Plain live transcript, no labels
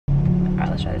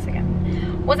let's try this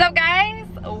again. What's up, guys?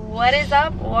 What is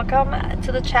up? Welcome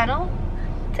to the channel.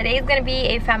 Today is gonna be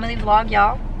a family vlog,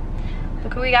 y'all.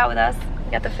 Look who we got with us.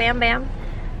 We got the fam bam.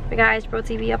 We got Ice Pro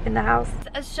TV up in the house.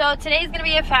 So today's gonna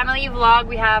be a family vlog.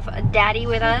 We have Daddy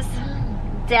with us.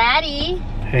 Daddy.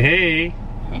 Hey.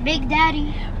 Big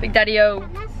Daddy. Big Daddy-o.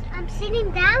 I'm sitting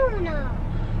down.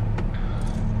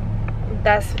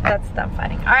 That's them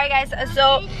fighting. All right, guys.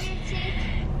 So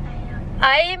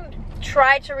I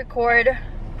tried to record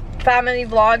family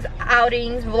vlogs,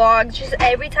 outings, vlogs, just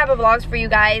every type of vlogs for you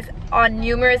guys on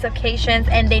numerous occasions,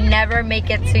 and they never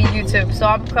make it to YouTube. So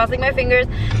I'm crossing my fingers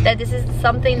that this is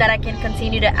something that I can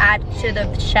continue to add to the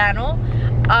channel.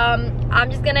 I'm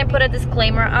just gonna put a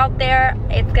disclaimer out there.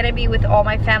 It's gonna be with all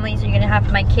my family, so you're gonna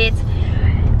have my kids,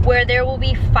 where there will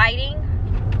be fighting.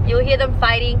 You'll hear them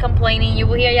fighting, complaining. You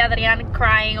will hear Adrian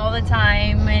crying all the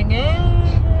time,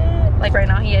 and like right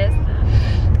now he is.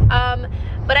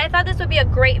 But I thought this would be a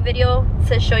great video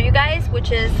to show you guys,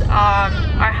 which is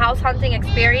our house hunting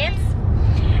experience,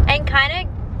 and kind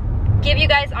of give you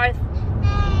guys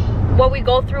what we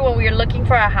go through when we're looking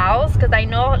for a house, because I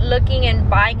know looking and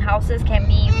buying houses can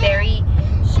be very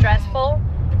stressful,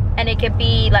 and it could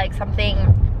be like something,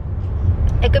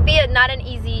 it could be not an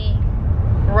easy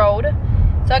road.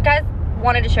 So I guys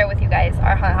wanted to share with you guys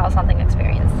our house hunting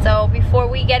experience. So before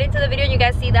we get into the video and you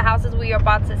guys see the houses we are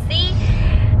about to see,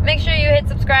 make sure you hit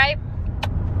subscribe.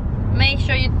 Make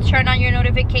sure you turn on your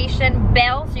notification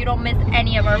bell so you don't miss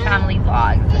any of our family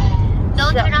vlogs.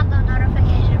 Don't turn on the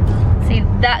notification bell. See,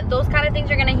 those kind of things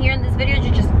you're gonna hear in this video,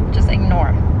 you just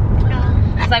ignore.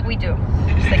 It's like we do.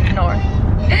 Just ignore.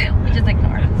 We just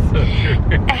ignore. So true.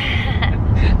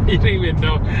 You don't even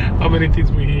know how many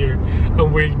things we hear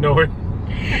and we ignore.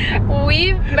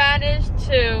 We've managed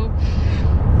to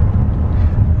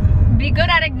be good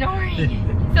at ignoring.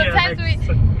 Sometimes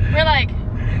we're like,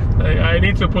 I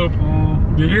need to poop.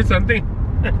 Do you hear something?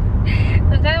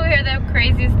 Sometimes we hear the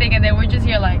craziest thing, and then we're just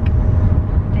here like,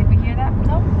 did we hear that?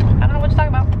 No, I don't know what you're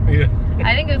talking about. Yeah.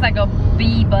 I think it was like a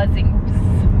bee buzzing.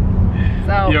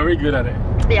 So yeah, we're good at it.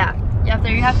 yeah, after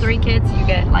you have 3 kids, you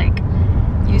get like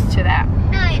used to that.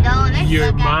 No, you don't. I Your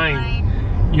suck at mind.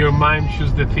 Your mind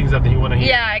chooses the things that you want to hear.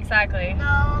 Yeah, exactly.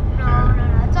 No,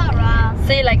 it's all wrong.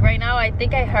 See, like right now, I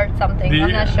think I heard something.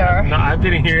 I'm not sure. No, I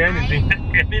didn't hear anything.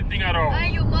 Anything at all. Are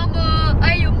you mama?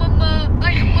 Are you mama?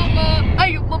 Are you mama? Are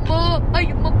you mama? Are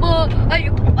you mama? Are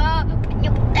you papa?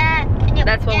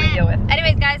 That's what we deal with.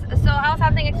 Anyways, guys, so house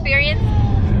hunting experience.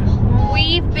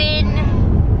 We've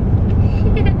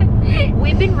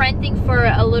been renting for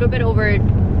a little bit over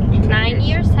 9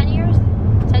 years, 10 years?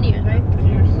 10 years, right? 10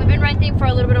 years. We've been renting for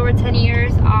a little bit over 10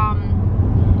 years.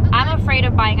 I'm afraid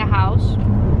of buying a house.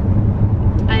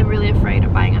 I'm really afraid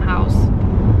of buying a house.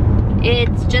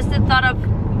 It's just the thought of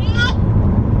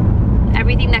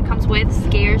everything that comes with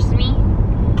scares me.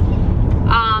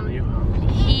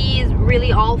 He's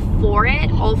really all for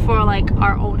it, all for like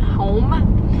our own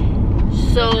home.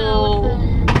 So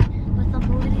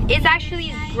it's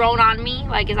actually grown on me.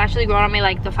 Like it's actually grown on me,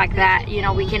 like the fact that, you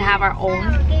know, we can have our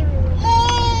own.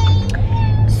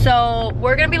 So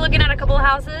we're gonna be looking at a couple of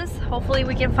houses. Hopefully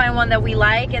we can find one that we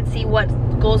like and see what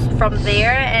goes from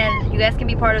there, and you guys can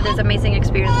be part of this amazing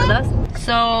experience with us.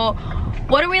 So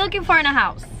what are we looking for in a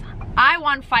house? I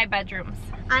want 5 bedrooms.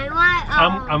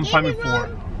 I'm fine with 4.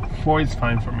 4 is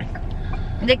fine for me.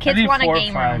 The kids want a 4 or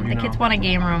game 5, room. you The kids know. want a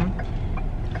game room.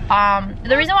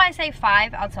 The reason why I say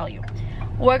 5, I'll tell you.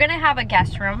 We're gonna have a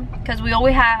guest room because we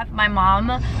always have my mom,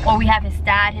 or we have his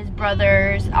dad, his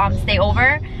brothers stay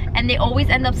over, and they always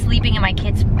end up sleeping in my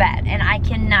kid's bed, and I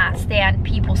cannot stand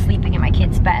people sleeping in my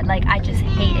kid's bed. Like I just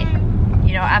hate it.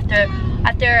 You know, after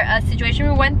a situation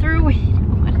we went through, we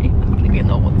don't sleep in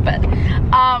no one's bed.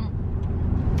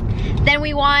 Then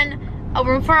we want a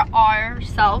room for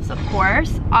ourselves, of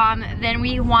course. Then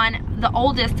we want the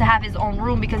oldest to have his own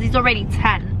room because he's already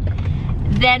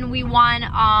 10. Then we want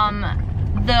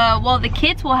the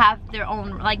kids will have their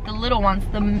own, like the little ones,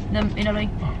 you know, like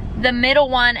the middle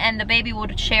one and the baby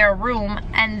would share a room,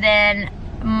 and then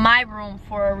my room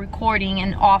for a recording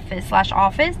and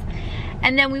office/office.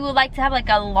 And then we would like to have like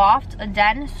a loft, a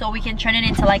den, so we can turn it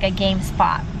into like a game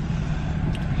spot.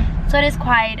 So it is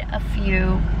quite a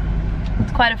few.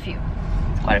 It's quite a few.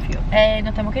 It's quite a few.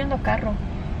 No tenemos que ir en los carros.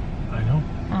 I know.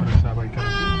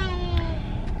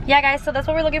 Yeah, guys, so that's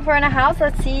what we're looking for in a house.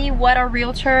 Let's see what our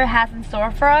realtor has in store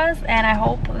for us, and I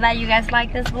hope that you guys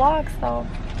like this vlog. So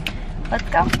let's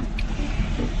go.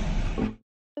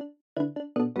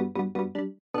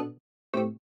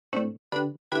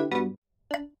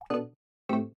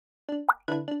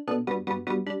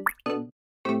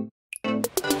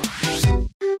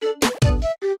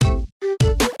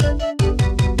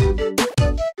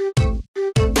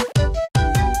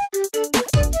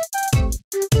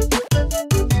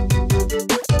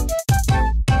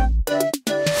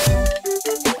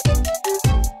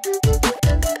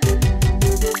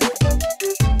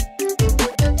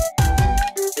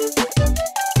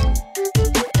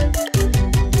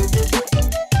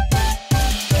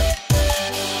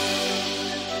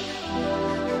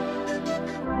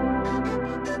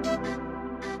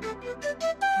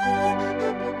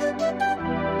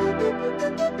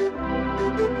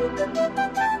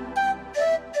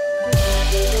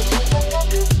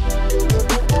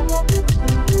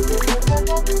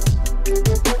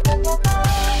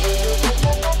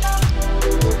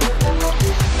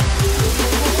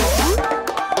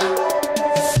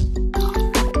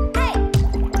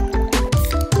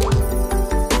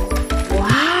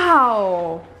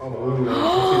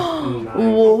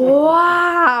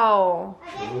 Wow.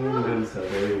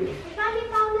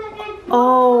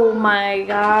 Oh my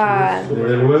God.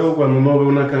 De luego cuando uno ve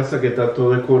una casa que está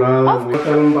todo decorada,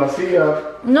 muy vacía.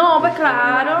 No, but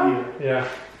claro. Yeah.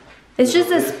 It's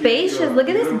just a spacious. Look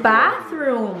at this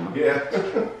bathroom. Yeah.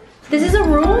 This is a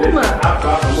room. It's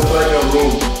almost like a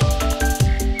room.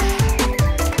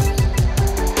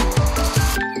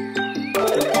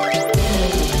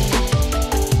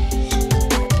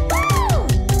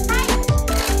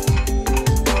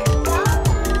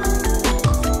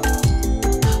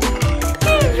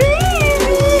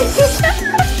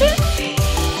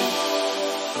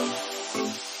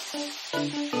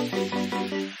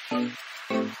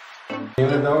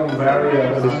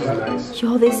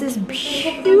 Yo, this is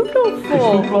beautiful.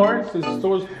 Floor.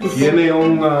 Tiene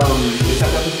un esa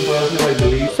casa se puede hacer like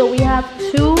delete. So we have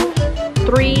 2,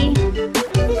 3.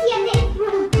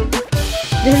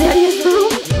 This is Yadia's room.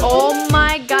 Oh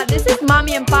my God, this is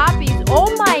mommy and papi's.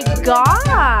 Oh my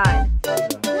God.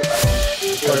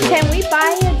 Can we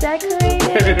buy a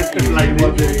decorator? Like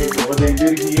what they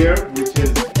did here, which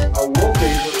is a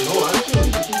wallpaper. No,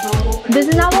 actually, this is not wallpaper. This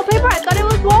is not wallpaper? I thought it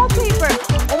was wallpaper.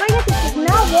 Oh my God, this is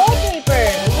not wallpaper.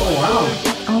 Oh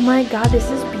wow. Oh my God, this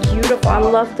is beautiful. I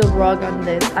love the rug on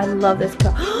this. I love this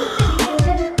color.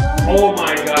 Oh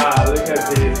my God, look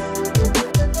at this.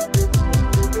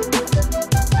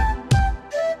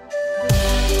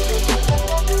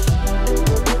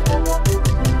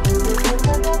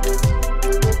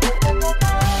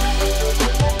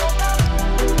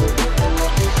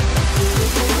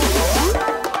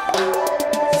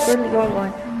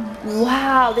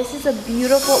 Wow, this is a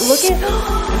beautiful. Look at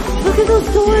those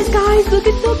doors, guys. Look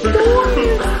at those doors.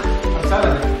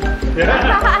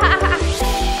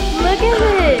 Look at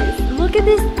this. Look at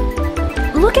this.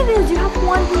 Look at this. You have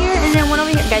one here and then one over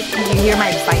here. Guys, can you hear my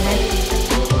excitement?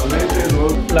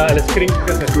 El screen.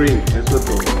 Screen, eso es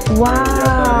todo.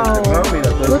 Wow.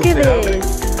 Look at this.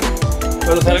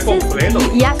 Pero sale This completo. is,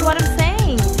 yeah, that's what I'm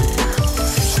saying.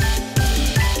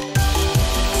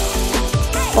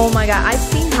 Oh my God, I've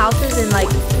seen houses in like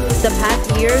the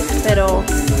past years, pero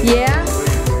yeah.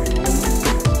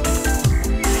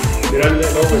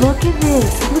 Look at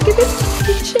this. Look at this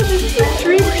kitchen. This is a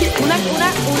dream kitchen.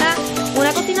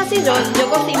 Una cocina así, yo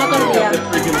cocino todos los días.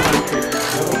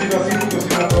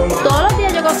 Todos los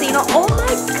días yo cocino. Oh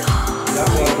my God.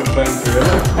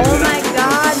 Oh my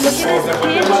God, look at this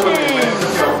kitchen.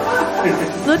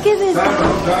 Look at this.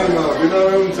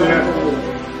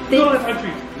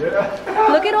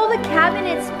 Look at all the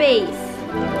cabinet space.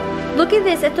 Look at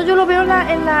this. Esto yo lo veo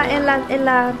en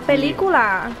la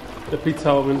película. The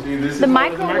pizza oven. The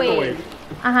microwave.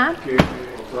 Uh-huh.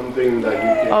 Something that you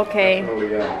can Okay.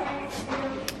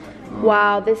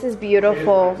 Wow, this is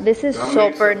beautiful. This is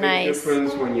super nice.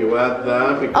 Difference when you add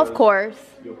that because Of course.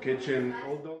 your kitchen.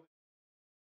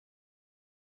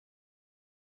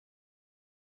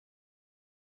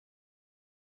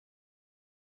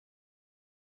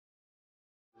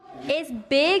 It's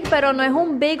big, pero no es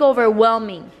un big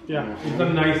overwhelming. Yeah, it's a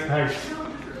nice house.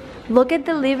 Look at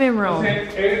the living room.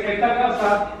 Esta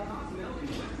casa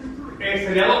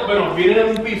sería bueno, viene de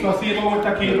un piso así como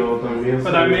está aquí, Pero también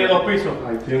pero también de dos pisos.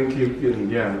 I think you can,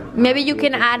 yeah. Maybe you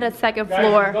can add a second Guys,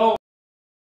 floor. go.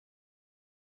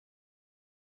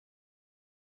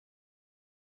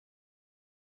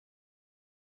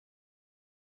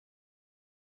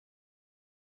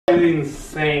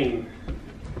 Insane.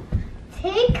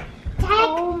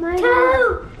 Oh my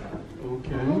God.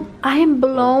 Okay. I am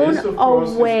blown This, of course,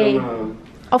 is away. gonna-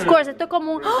 Of course, esto es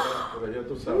como un... pero ya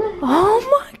tú sabes. Oh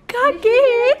my God, ¿qué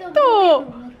es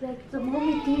esto? The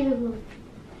movie theater room.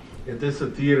 It is a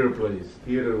theater place,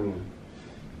 theater room.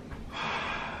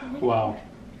 Wow.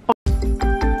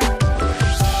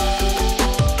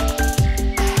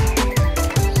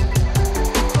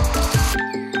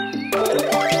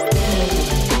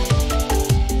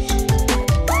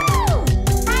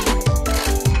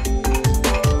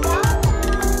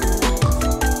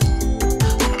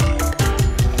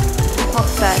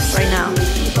 Obsessed right now.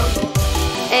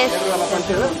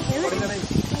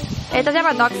 Esta se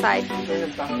llama Dockside.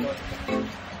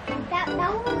 That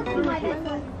one was my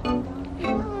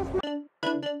best.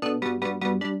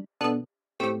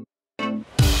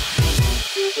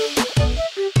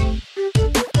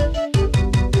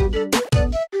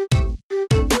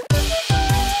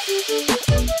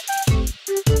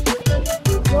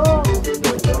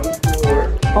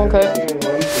 Okay.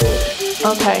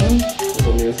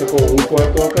 Comienza con un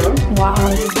cuarto acá. Wow,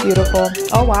 this is beautiful.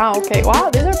 Oh wow, okay. Wow,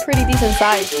 these are pretty decent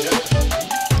size.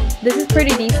 This is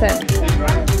pretty decent.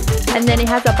 And then it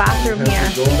has a bathroom here.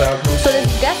 So this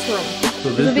is guest room. So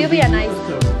This will be a nice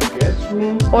guest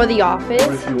room. or the office.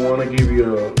 Or if you want to give you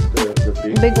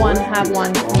the Big one, have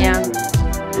one. Yeah.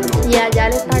 Yeah, ya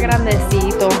le está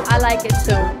grandecito. I like it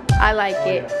too. I like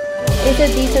it. It's a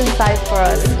decent size for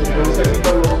us.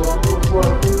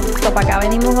 So para acá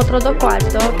venimos otros dos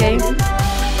cuartos, okay?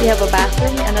 We have a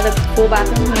bathroom, another full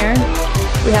bathroom here.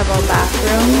 We have a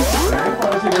bathroom.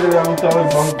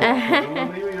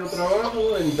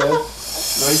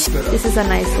 This is a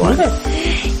nice one.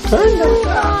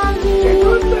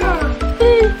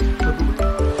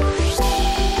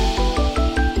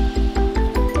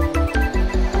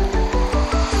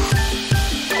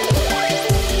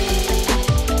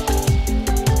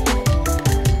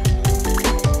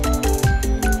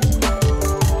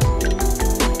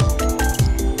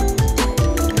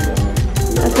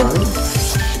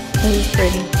 This is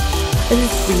pretty. This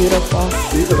is beautiful.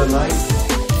 These are the nice.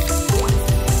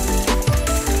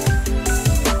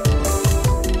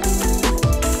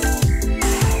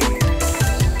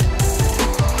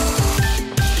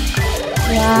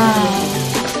 Wow.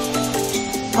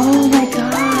 Oh my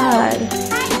god.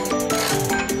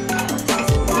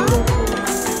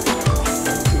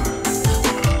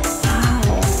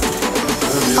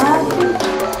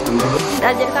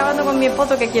 Ayer estaba hablando con mi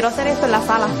esposo que quiero hacer esto en la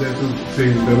sala. Sí,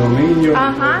 de los niños.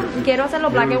 Ajá, quiero hacerlo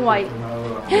black and white.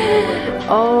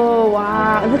 Oh,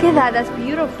 wow. Look at that, that's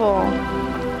beautiful.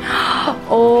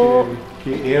 Oh.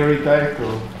 Qué airy está esto.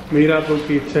 Mira tu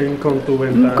kitchen con tu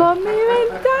ventana. Con mi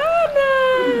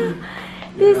ventana.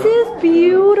 This is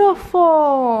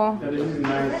beautiful. That is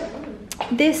nice.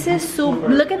 This is super.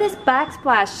 Look at this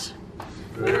backsplash.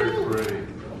 Very pretty.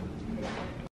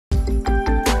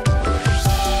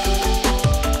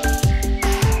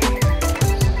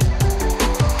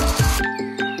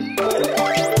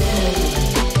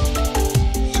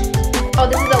 Oh,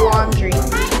 this is the laundry.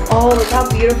 Oh, look how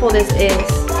beautiful this is.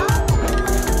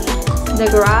 The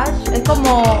garage es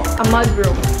como a mud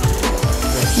room.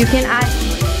 You can add.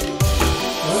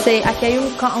 Sí, aquí hay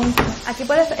aquí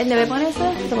puedes, debe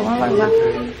ponerse, se lo vamos a guardar.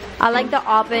 I like the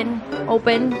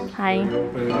open. Hi.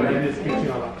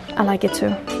 I like it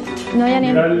too. No,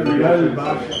 Yanin.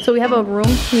 So we have a room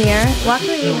here. Well,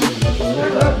 actually,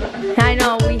 I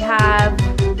know we have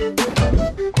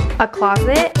a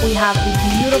closet, we have a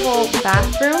beautiful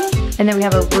bathroom, and then we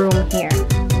have a room here.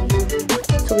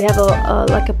 So we have a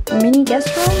like a mini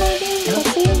guest room maybe.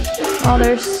 Let's see. Oh,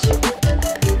 there's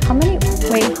how many?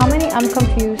 Wait, how many? I'm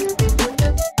confused.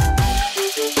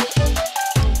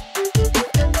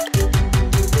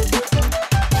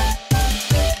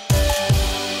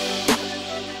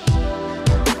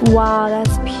 Wow,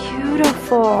 that's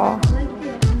beautiful.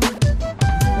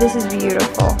 This is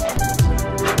beautiful.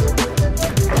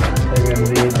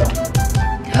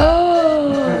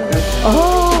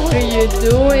 Oh, what are you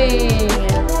doing?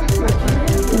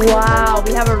 Wow,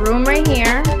 we have a room right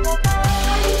here.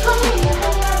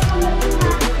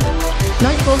 No,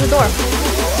 you close the door.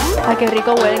 Ay, qué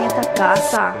rico huele en esta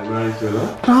casa.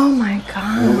 Oh my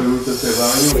god.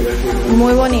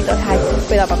 Muy bonito. Ay,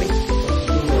 cuidado, papi.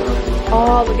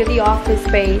 Oh, look at the office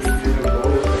space.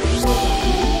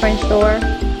 French door.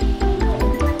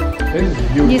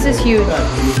 This is huge.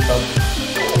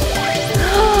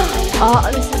 Oh,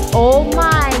 this is, oh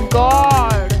my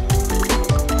god.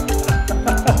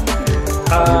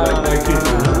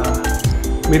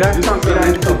 Mira esto, mira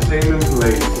esto.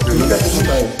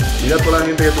 Mira toda la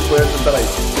gente que tú puedes sentar ahí.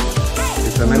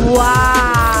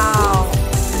 Wow.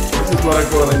 This is what I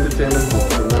call an entertainment hall.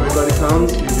 When everybody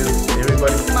comes, you just,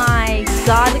 everybody. Oh my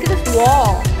god, look at this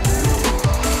wall.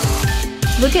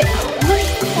 Look at,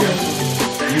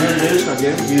 Even this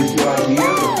again gives you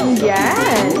ideas of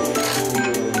yes.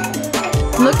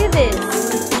 Look at this.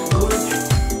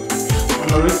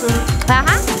 Marissa?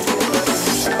 Uh-huh.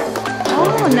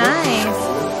 Oh, nice.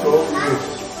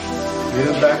 Mira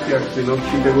el backyard, si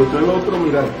te gustó el otro,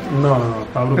 mira. No,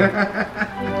 está brutal.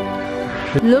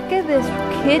 Look at this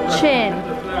kitchen.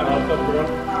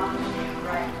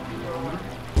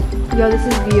 Yo, this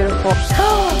is beautiful.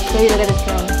 Baby, look at this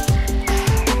room.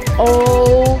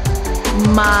 Oh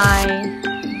my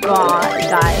god,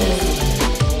 guys.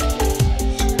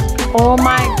 Oh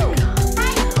my god.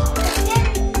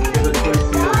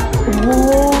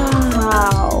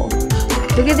 Wow.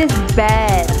 Look at this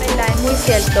bed. Es muy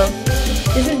cierto.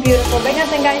 This is beautiful.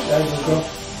 Vénganse, guys.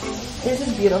 This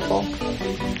is beautiful.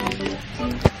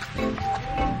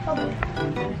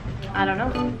 I don't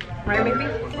know. Right, maybe?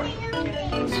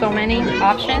 So many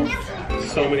options.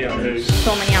 So many options.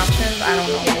 So many options. I don't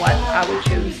know what I would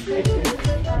choose.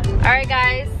 Alright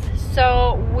guys,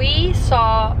 so we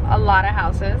saw a lot of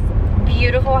houses.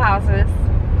 Beautiful houses.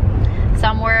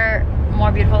 Some were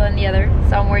more beautiful than the other.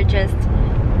 Some were just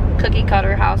cookie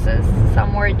cutter houses.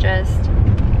 Some were just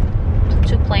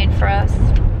too plain for us.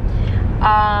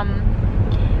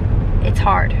 It's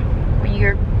hard. When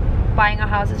you're buying a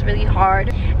house, it's really hard.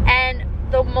 And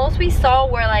the most we saw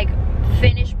were like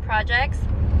finished projects.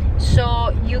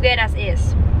 So you get as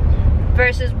is.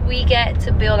 Versus we get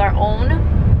to build our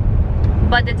own.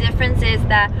 But the difference is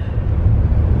that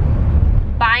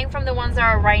buying from the ones that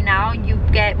are right now, you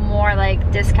get more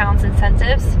like discounts,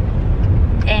 incentives,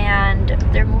 and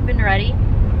they're move-in ready,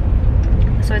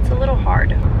 so it's a little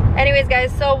hard. Anyways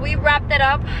guys, so we wrapped it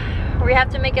up. We have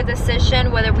to make a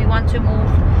decision whether we want to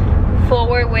move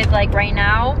forward with like right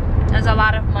now, there's a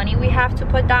lot of money we have to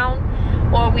put down,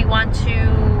 or we want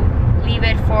to leave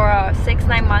it for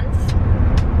 6-9 months.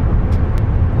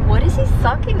 What is he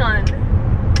sucking on?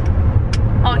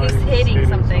 Oh, he's hitting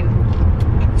something.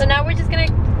 So now we're just gonna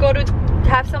go to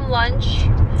have some lunch,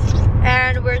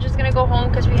 and we're just gonna go home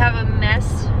because we have a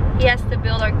mess. He has to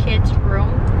build our kids'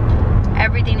 room.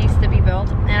 Everything needs to be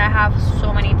built, and I have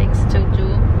so many things to do,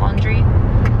 laundry.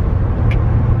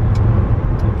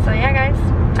 So yeah guys,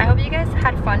 I hope you guys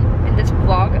had fun in this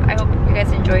vlog. I hope you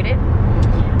guys enjoyed it.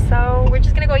 So we're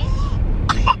just gonna go eat.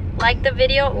 Like the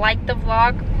video, like the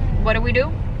vlog. What do we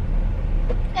do?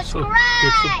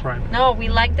 Subscribe. No, we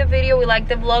like the video, we like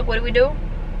the vlog. What do we do?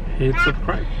 Hit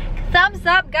subscribe. Thumbs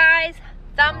up guys.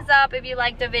 Thumbs up if you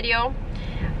like the video.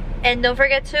 And don't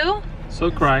forget to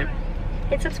Subscribe.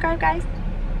 hit subscribe guys.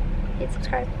 Hit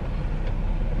subscribe.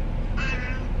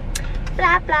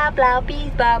 Blah blah blah,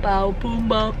 peace, blah blah, boom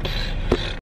bop.